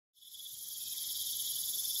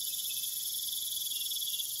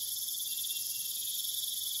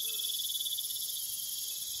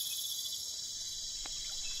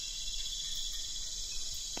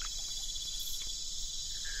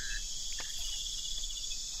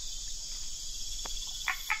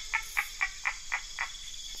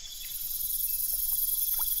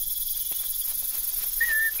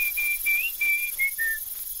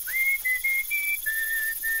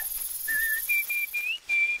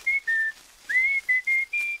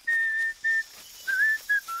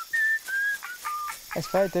It's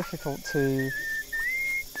very difficult to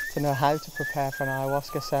know how to prepare for an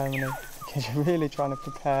ayahuasca ceremony because you're really trying to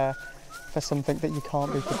prepare for something that you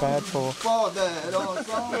can't be prepared for. Nunca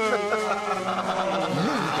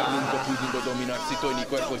pudiendo dominar sitoni,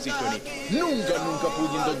 cuerpo sitoni. Nunca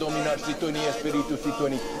pudiendo dominar sitoni, espíritu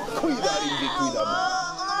sitoni. Cuidar y cuidamos.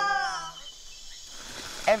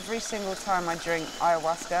 Every single time I drink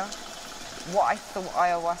ayahuasca, what I thought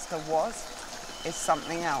ayahuasca was is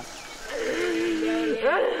something else.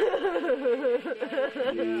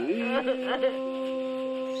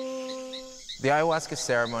 The ayahuasca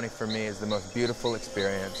ceremony for me is the most beautiful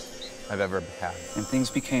experience I've ever had. And things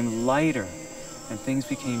became lighter, and things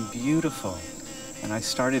became beautiful, and I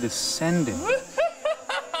started ascending.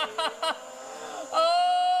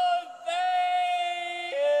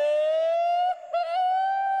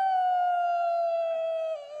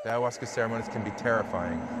 The ayahuasca ceremonies can be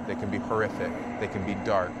terrifying, they can be horrific, they can be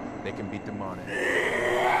dark, they can be demonic.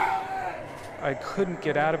 I couldn't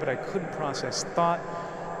get out of it, I couldn't process thought,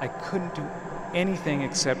 I couldn't do anything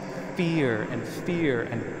except fear and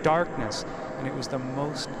darkness, and it was the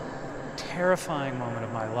most terrifying moment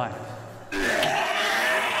of my life.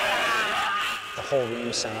 The whole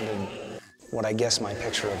room sounded what I guess my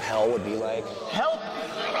picture of hell would be like. Help!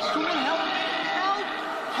 Someone help!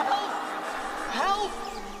 Help! Help! Help!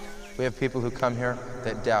 We have people who come here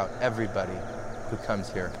that doubt everybody who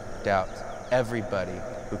comes here, doubts everybody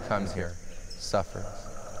who comes here, suffers.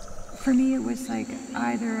 For me, it was like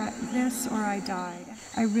either this or I died.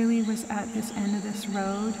 I really was at this end of this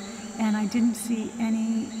road, and I didn't see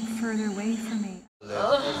any further way for me.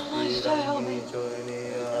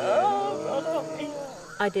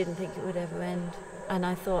 I didn't think it would ever end, and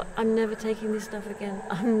I thought, I'm never taking this stuff again.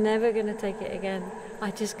 I'm never going to take it again. I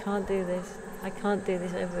just can't do this. I can't do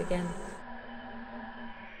this ever again.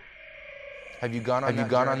 Have you gone on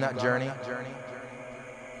that journey?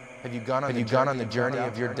 Have you gone on the journey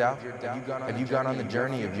of your doubt? Have you gone on the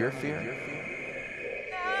journey of your fear?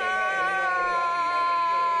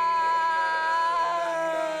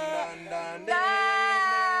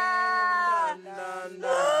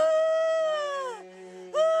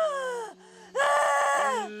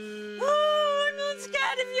 I'm not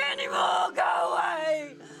scared of you anymore. Go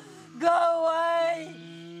away. Go away.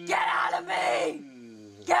 Get out of me.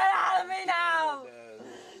 Get out of me now.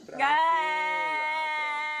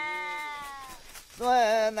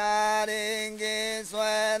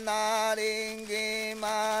 Suena ringui,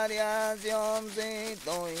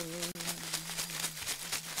 mariacioncito y mi.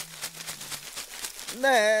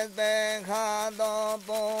 Despejado,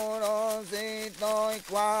 purocito y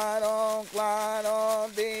claro, claro,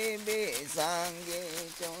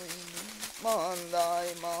 divisanguillo y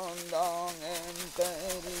mundo en